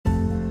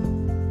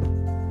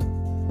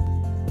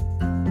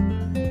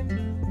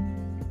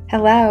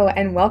Hello,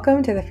 and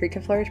welcome to the Fruit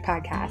to Flourish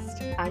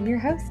podcast. I'm your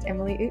host,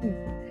 Emily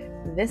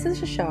Uten. This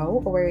is a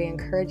show where we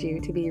encourage you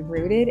to be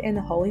rooted in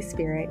the Holy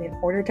Spirit in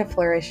order to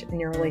flourish in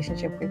your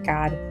relationship with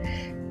God.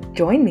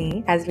 Join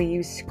me as we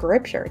use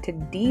scripture to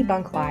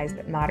debunk lies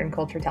that modern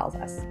culture tells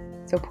us.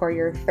 So pour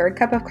your third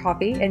cup of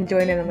coffee and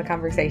join in on the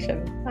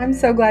conversation. I'm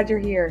so glad you're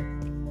here.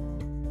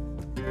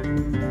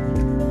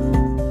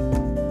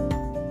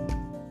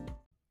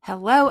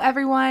 Hello,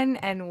 everyone,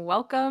 and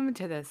welcome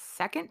to the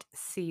second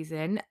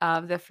season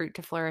of the Fruit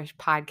to Flourish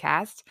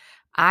podcast.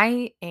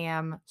 I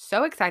am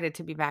so excited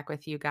to be back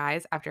with you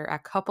guys after a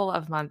couple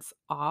of months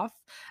off.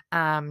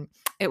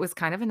 It was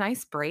kind of a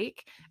nice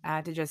break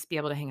to just be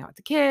able to hang out with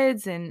the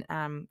kids, and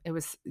it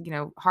was,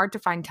 hard to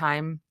find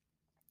time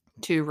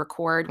to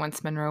record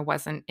once Monroe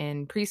wasn't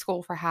in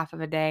preschool for half of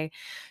a day.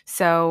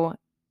 So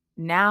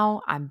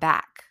now I'm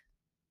back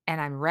and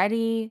I'm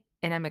ready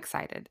and I'm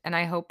excited. And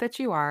I hope that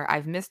you are.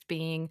 I've missed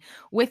being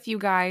with you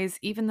guys,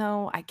 even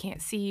though I can't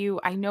see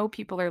you. I know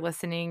people are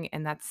listening,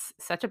 and that's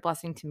such a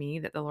blessing to me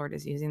that the Lord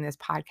is using this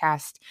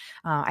podcast.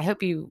 I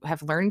hope you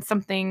have learned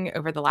something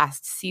over the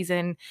last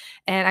season.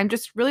 And I'm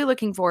just really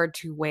looking forward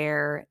to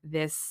where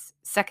this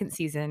second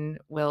season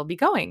will be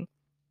going.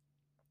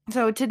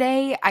 So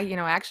today, I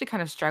actually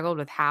kind of struggled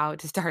with how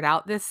to start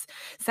out this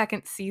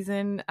second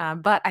season,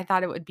 but I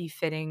thought it would be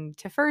fitting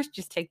to first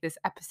just take this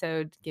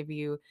episode to give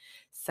you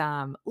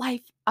some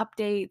life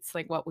updates,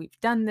 like what we've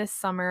done this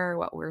summer,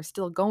 what we're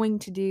still going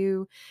to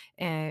do,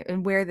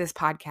 and where this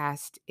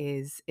podcast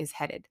is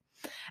headed.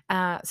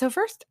 So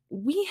first,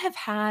 we have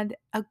had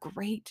a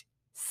great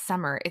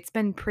summer. It's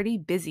been pretty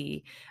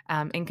busy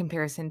in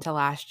comparison to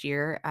last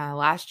year.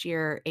 Last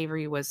year,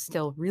 Avery was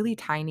still really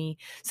tiny,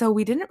 so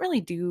we didn't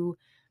really do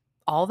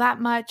all that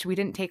much. We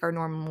didn't take our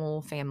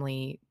normal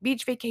family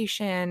beach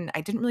vacation.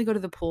 I didn't really go to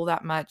the pool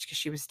that much because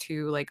she was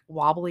too like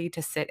wobbly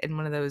to sit in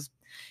one of those,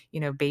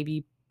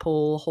 baby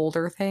pool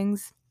holder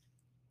things.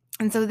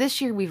 And so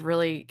this year we've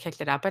really kicked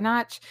it up a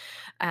notch.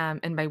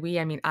 And by we,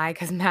 I mean I,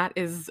 because Matt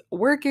is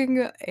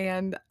working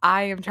and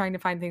I am trying to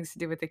find things to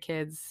do with the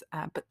kids.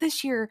 But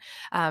this year,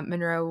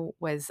 Monroe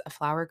was a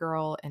flower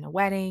girl in a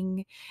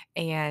wedding,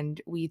 and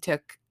we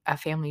took a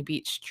family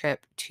beach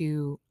trip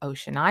to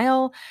Ocean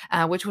Isle,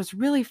 which was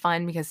really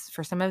fun because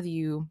for some of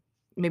you,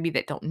 maybe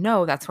that don't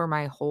know, that's where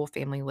my whole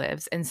family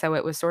lives. And so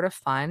it was sort of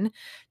fun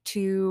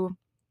to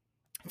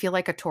feel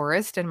like a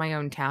tourist in my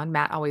own town.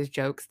 Matt always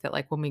jokes that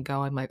like when we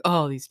go, I'm like,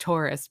 oh, these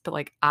tourists, but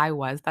like I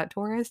was that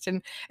tourist,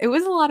 and it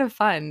was a lot of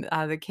fun.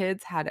 The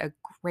kids had a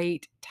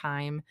great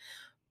time.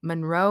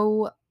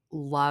 Monroe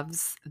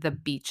loves the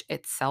beach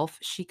itself.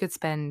 She could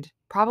spend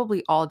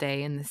probably all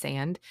day in the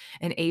sand,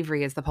 and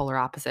Avery is the polar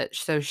opposite.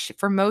 So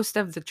for most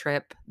of the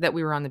trip that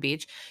we were on the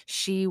beach,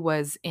 she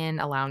was in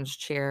a lounge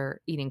chair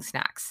eating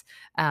snacks.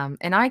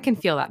 And I can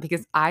feel that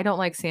because I don't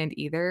like sand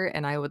either.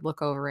 And I would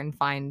look over and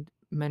find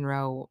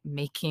Monroe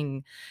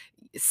making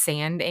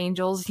sand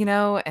angels,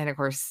 and of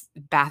course,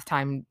 bath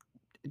time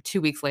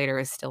 2 weeks later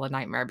is still a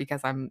nightmare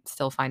because I'm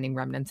still finding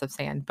remnants of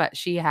sand. But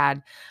she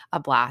had a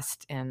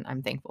blast, and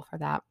I'm thankful for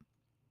that.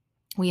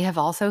 We have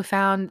also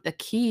found the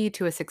key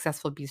to a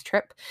successful beach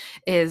trip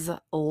is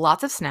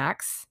lots of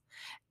snacks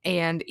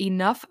and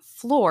enough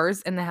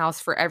floors in the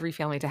house for every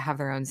family to have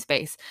their own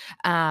space.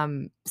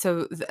 A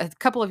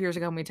couple of years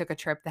ago when we took a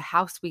trip, the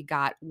house we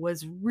got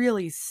was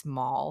really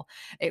small.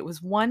 It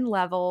was one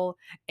level,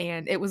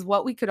 and it was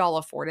what we could all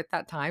afford at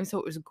that time. So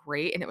it was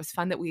great. And it was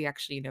fun that we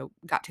actually,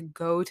 got to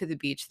go to the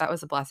beach. That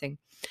was a blessing.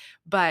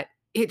 But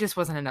it just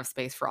wasn't enough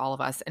space for all of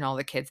us and all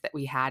the kids that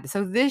we had.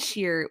 So this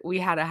year we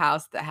had a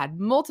house that had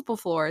multiple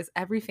floors.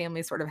 Every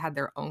family sort of had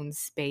their own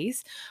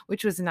space,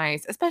 which was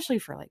nice, especially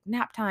for like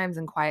nap times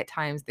and quiet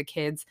times. The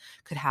kids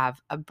could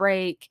have a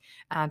break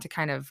to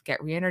kind of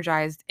get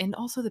re-energized, and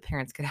also the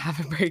parents could have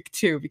a break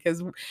too,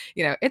 because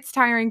it's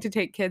tiring to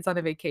take kids on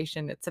a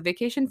vacation. It's a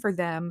vacation for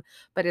them,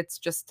 but it's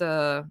just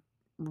a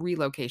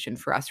relocation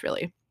for us,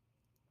 really.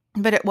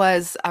 But it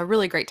was a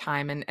really great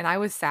time, and I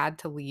was sad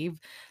to leave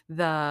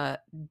the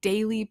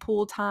daily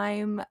pool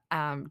time,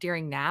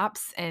 during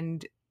naps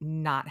and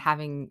not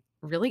having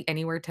really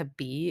anywhere to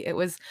be. It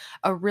was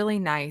a really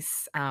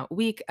nice,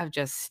 week of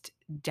just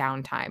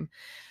downtime.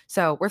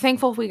 So we're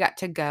thankful we got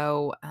to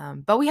go,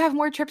 but we have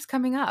more trips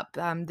coming up.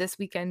 This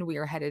weekend, we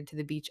are headed to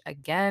the beach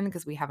again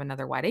because we have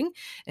another wedding,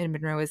 and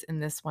Monroe is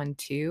in this one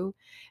too.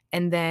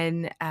 And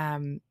then,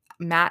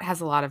 Matt has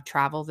a lot of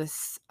travel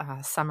this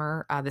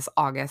summer, this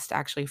August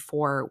actually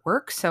for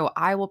work. So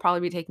I will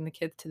probably be taking the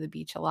kids to the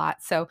beach a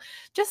lot. So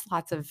just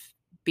lots of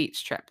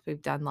beach trips.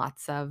 We've done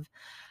lots of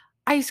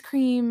ice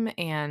cream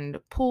and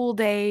pool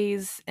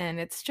days, and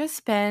it's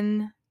just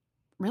been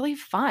really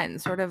fun,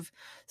 sort of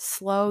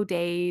slow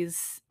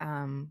days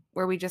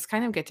where we just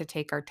kind of get to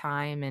take our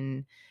time,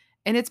 and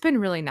it's been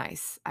really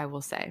nice, I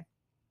will say.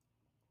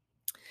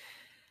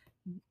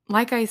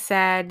 Like I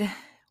said,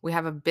 we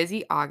have a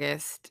busy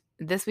August,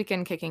 this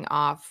weekend kicking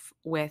off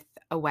with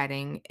a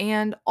wedding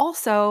and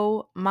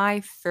also my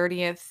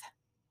 30th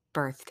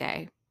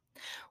birthday.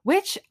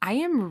 which I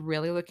am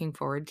really looking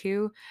forward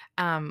to.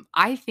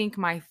 I think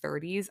my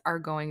 30s are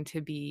going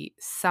to be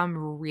some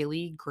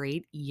really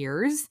great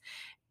years.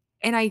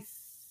 And I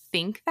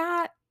think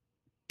that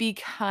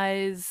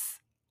because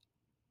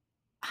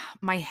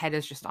my head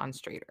is just on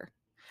straighter.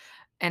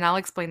 And I'll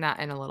explain that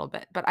in a little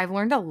bit. But I've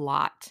learned a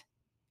lot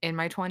in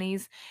my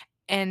 20s.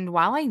 And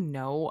while I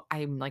know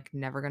I'm like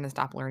never going to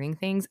stop learning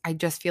things, I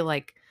just feel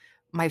like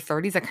my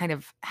 30s, I kind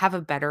of have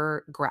a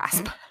better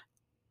grasp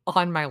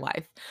on my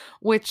life,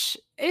 which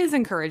is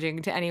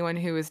encouraging to anyone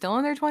who is still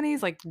in their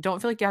 20s. Like,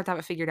 don't feel like you have to have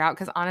it figured out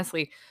because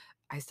honestly,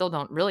 I still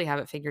don't really have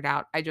it figured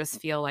out. I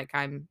just feel like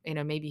I'm,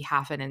 maybe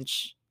half an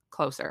inch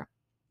closer.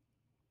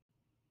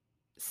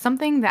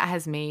 Something that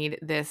has made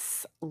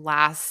this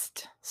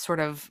last sort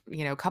of,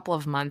 couple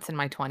of months in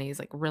my 20s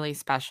like really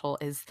special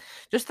is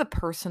just the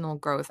personal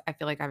growth I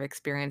feel like I've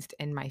experienced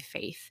in my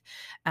faith.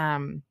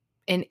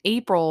 In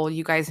April,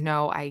 you guys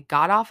know I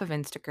got off of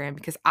Instagram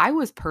because I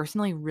was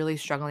personally really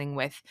struggling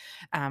with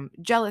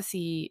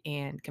jealousy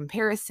and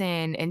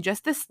comparison and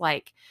just this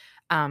like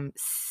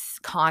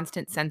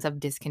constant sense of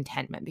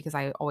discontentment because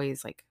I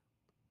always like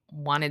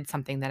wanted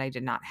something that I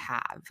did not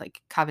have,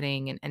 like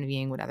coveting and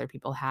envying what other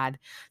people had.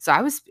 So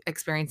I was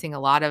experiencing a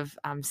lot of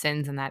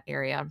sins in that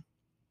area.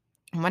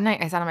 And one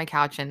night I sat on my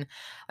couch and,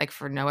 like,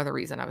 for no other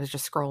reason, I was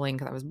just scrolling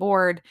because I was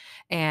bored.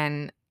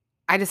 And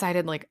I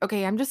decided, like,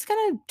 okay, I'm just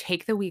going to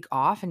take the week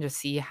off and just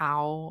see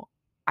how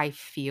I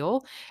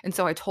feel. And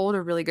so I told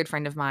a really good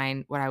friend of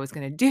mine what I was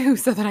going to do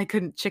so that I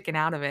couldn't chicken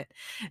out of it.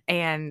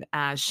 And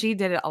she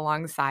did it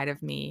alongside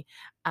of me.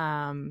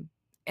 Um,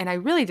 and I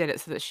really did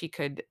it so that she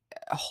could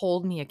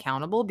hold me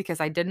accountable because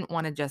I didn't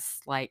want to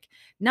just like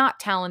not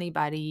tell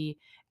anybody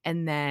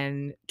and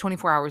then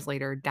 24 hours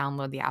later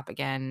download the app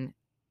again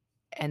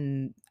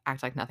and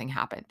act like nothing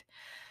happened.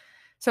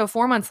 So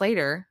 4 months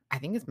later, I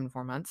think it's been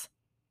 4 months,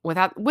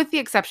 with the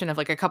exception of,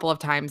 like, a couple of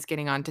times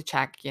getting on to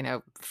check,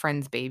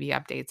 friends' baby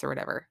updates or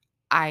whatever,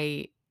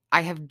 I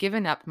I have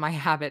given up my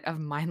habit of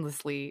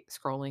mindlessly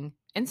scrolling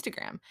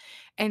Instagram.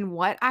 And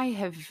what I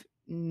have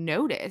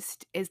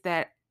noticed is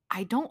that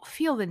I don't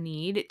feel the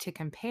need to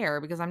compare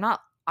because I'm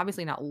not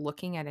obviously not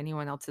looking at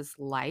anyone else's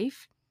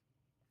life.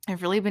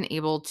 I've really been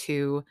able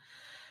to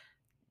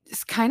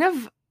just kind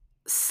of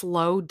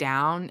slow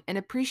down and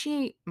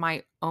appreciate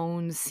my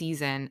own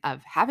season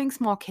of having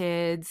small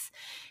kids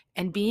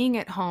and being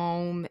at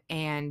home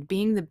and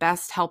being the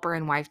best helper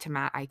and wife to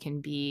Matt I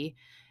can be.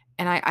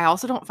 And I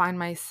also don't find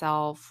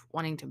myself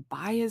wanting to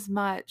buy as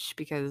much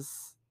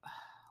because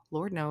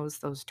Lord knows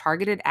those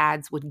targeted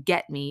ads would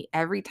get me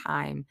every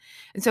time.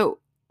 And so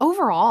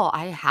overall,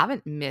 I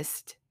haven't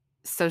missed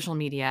social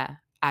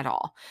media at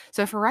all.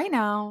 So for right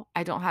now,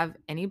 I don't have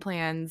any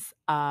plans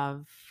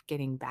of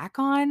getting back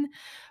on.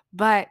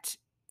 But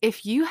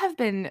if you have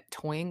been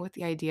toying with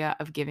the idea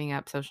of giving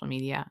up social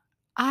media,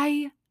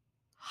 I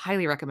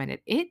highly recommend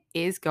it. It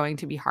is going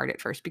to be hard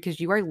at first because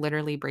you are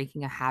literally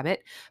breaking a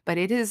habit, but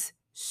it is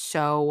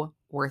so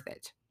worth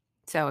it.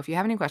 So if you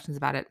have any questions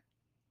about it,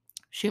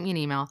 shoot me an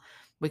email.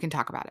 We can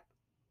talk about it.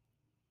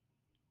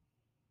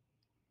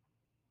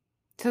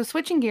 So,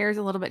 switching gears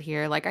a little bit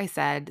here, like I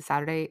said,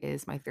 Saturday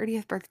is my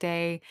 30th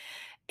birthday.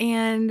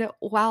 And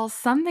while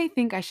some may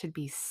think I should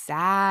be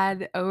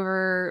sad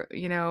over,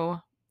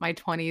 my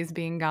 20s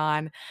being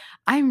gone,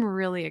 I'm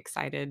really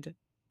excited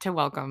to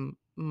welcome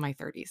my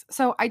 30s.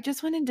 So, I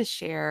just wanted to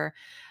share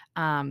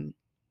um,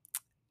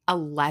 a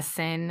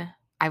lesson.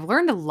 I've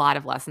learned a lot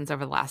of lessons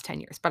over the last 10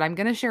 years, but I'm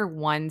going to share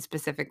one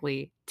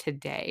specifically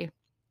today.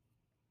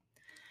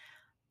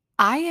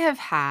 I have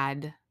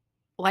had,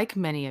 like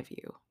many of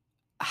you,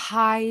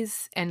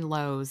 highs and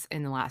lows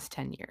in the last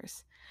 10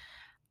 years.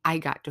 I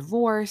got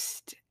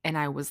divorced and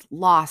I was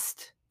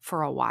lost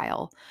for a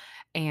while.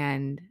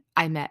 And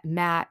I met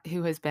Matt,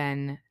 who has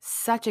been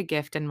such a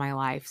gift in my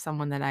life,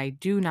 someone that I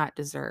do not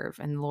deserve.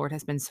 And the Lord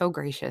has been so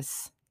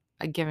gracious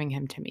giving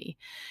him to me.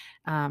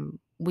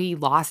 We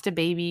lost a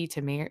baby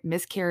to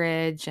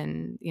miscarriage,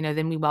 and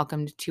then we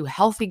welcomed two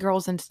healthy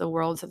girls into the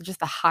world. So just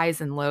the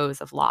highs and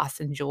lows of loss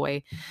and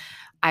joy.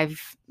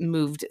 I've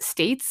moved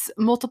states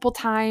multiple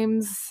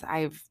times.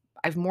 I've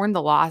mourned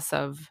the loss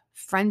of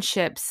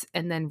friendships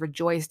and then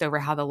rejoiced over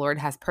how the Lord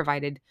has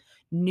provided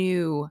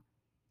new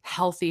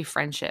healthy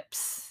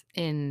friendships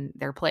in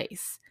their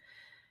place.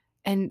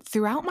 And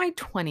throughout my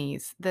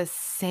 20s, the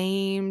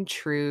same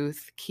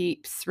truth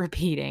keeps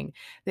repeating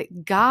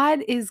that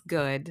God is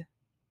good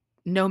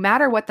no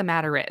matter what the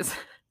matter is.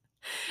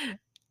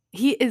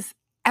 He is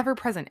ever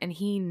present and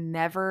he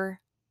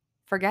never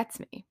forgets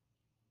me.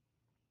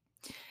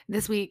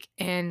 This week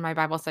in my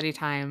Bible study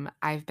time,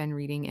 I've been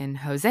reading in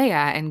Hosea,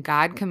 and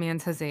God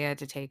commands Hosea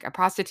to take a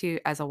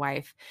prostitute as a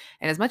wife.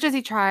 And as much as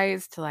he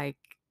tries to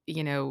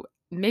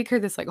make her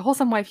this like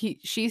wholesome wife,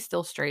 she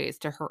still strays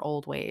to her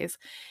old ways.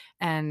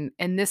 And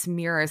this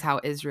mirrors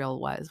how Israel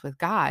was with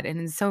God. And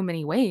in so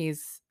many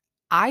ways,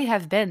 I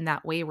have been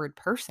that wayward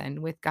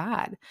person with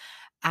God.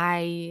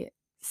 I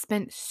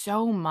spent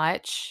so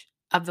much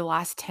of the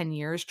last 10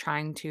 years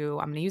trying to,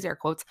 I'm going to use air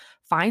quotes,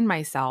 find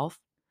myself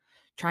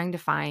trying to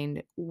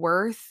find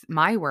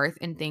my worth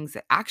in things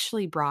that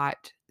actually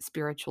brought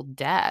spiritual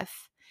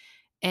death.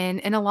 And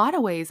in a lot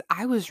of ways,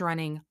 I was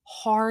running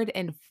hard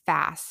and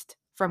fast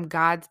from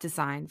God's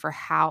design for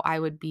how I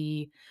would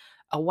be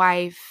a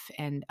wife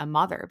and a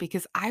mother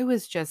because I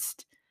was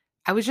just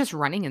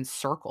running in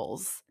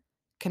circles,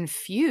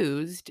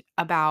 confused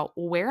about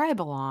where I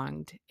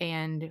belonged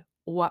and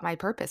what my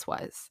purpose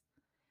was.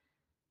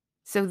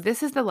 So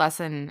this is the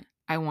lesson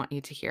I want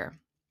you to hear.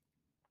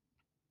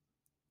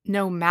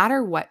 No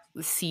matter what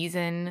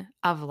season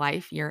of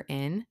life you're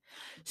in,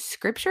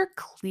 scripture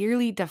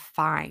clearly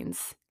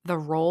defines the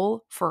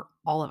role for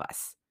all of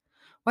us.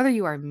 Whether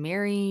you are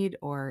married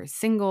or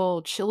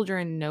single,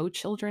 children, no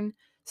children,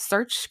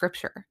 search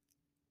scripture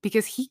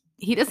because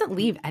he doesn't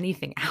leave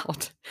anything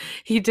out.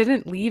 He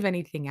didn't leave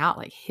anything out.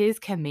 Like his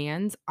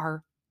commands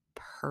are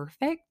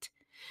perfect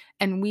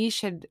and we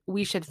should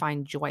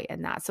find joy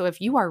in that. So if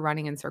you are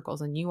running in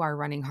circles and you are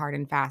running hard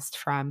and fast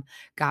from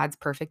God's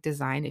perfect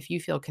design, if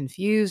you feel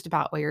confused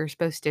about where you're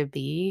supposed to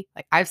be,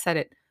 like I've said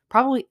it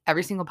probably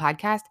every single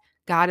podcast,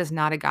 God is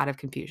not a God of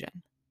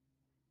confusion.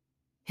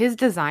 His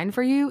design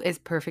for you is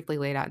perfectly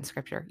laid out in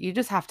scripture. You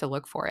just have to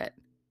look for it.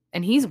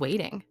 And he's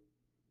waiting.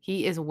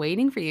 He is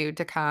waiting for you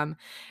to come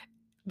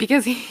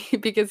because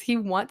he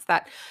wants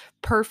that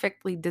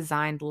perfectly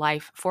designed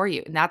life for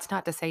you. And that's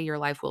not to say your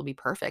life will be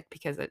perfect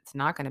because it's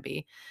not going to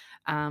be.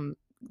 Um,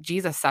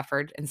 Jesus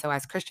suffered, and so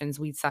as Christians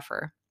we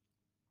suffer.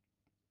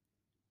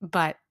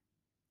 But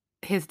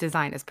his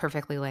design is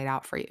perfectly laid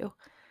out for you.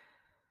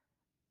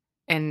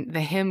 And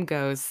the hymn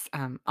goes,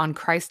 on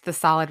Christ the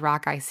solid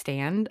rock I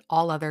stand,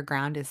 all other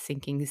ground is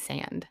sinking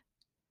sand.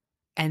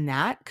 And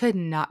that could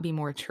not be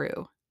more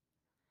true.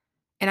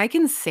 And I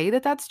can say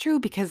that that's true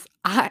because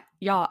I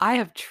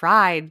have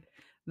tried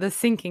the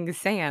sinking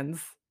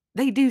sands.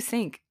 They do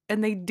sink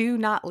and they do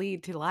not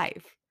lead to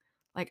life.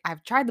 Like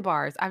I've tried the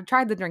bars, I've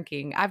tried the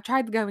drinking, I've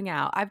tried the going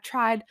out, I've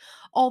tried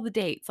all the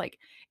dates. Like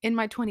in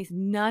my 20s,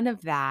 none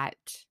of that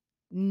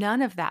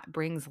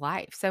brings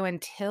life. So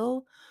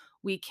until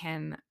we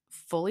can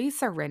fully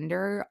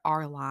surrender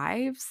our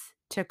lives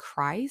to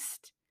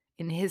Christ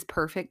and his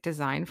perfect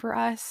design for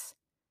us,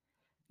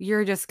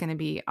 you're just going to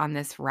be on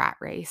this rat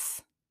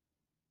race.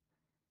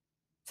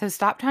 So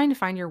stop trying to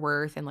find your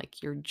worth in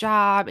like your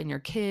job and your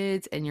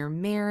kids and your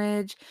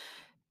marriage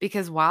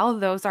because while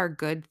those are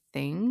good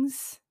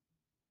things,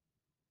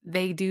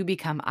 they do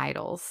become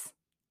idols.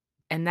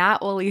 And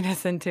that will lead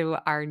us into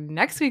our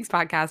next week's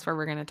podcast where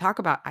we're going to talk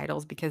about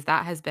idols because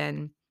that has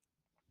been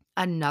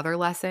another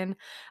lesson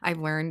I've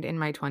learned in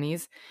my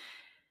 20s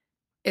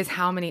is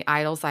how many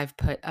idols I've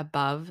put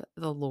above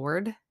the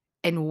Lord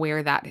and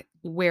where that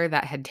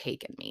had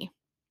taken me.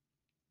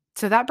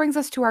 So that brings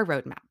us to our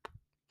roadmap.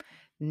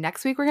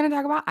 Next week, we're going to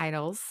talk about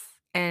idols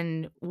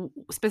and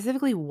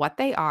specifically what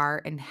they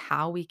are and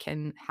how we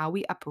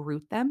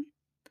uproot them.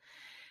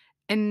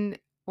 And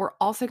we're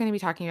also going to be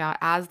talking about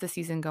as the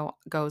season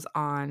goes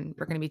on,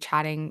 we're going to be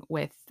chatting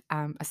with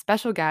a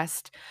special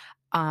guest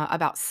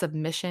about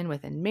submission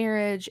within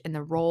marriage and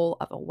the role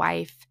of a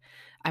wife.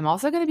 I'm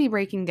also going to be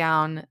breaking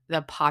down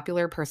the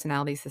popular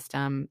personality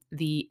system,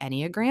 the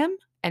Enneagram,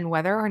 and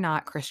whether or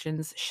not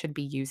Christians should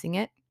be using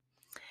it.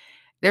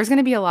 There's going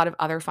to be a lot of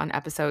other fun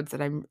episodes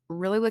that I'm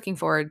really looking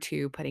forward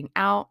to putting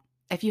out.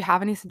 If you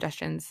have any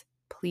suggestions,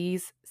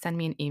 please send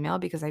me an email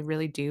because I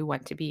really do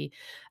want to be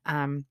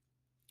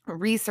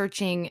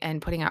researching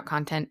and putting out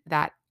content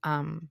that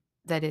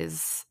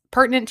is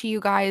pertinent to you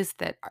guys,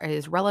 that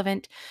is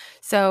relevant.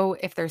 So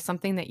if there's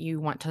something that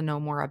you want to know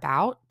more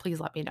about, please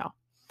let me know.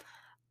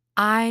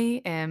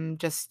 I am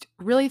just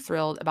really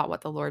thrilled about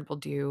what the Lord will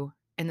do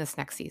in this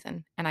next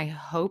season, and I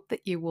hope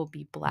that you will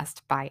be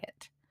blessed by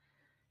it.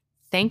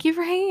 Thank you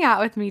for hanging out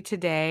with me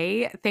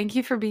today. Thank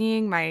you for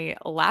being my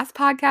last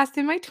podcast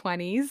in my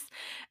 20s.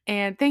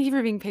 And thank you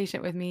for being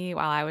patient with me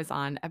while I was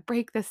on a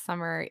break this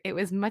summer. It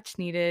was much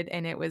needed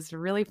and it was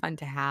really fun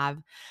to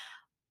have.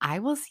 I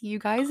will see you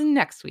guys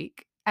next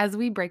week as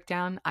we break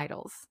down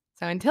idols.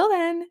 So until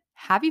then,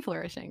 happy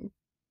flourishing.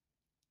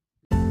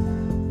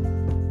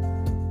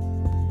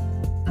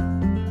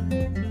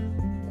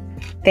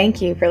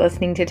 Thank you for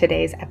listening to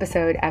today's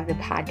episode of the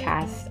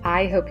podcast.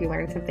 I hope you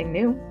learned something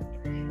new.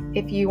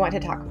 If you want to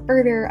talk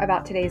further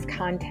about today's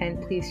content,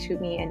 please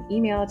shoot me an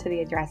email to the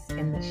address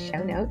in the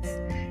show notes.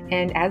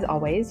 And as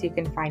always, you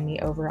can find me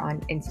over on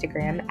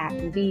Instagram at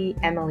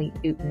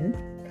 @theEmilyOuten.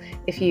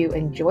 If you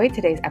enjoyed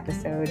today's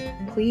episode,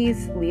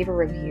 please leave a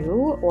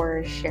review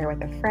or share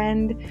with a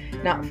friend,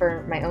 not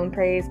for my own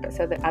praise, but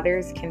so that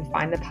others can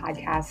find the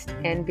podcast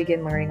and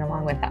begin learning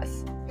along with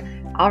us.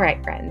 All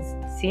right, friends,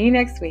 see you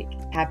next week.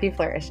 Happy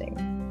flourishing.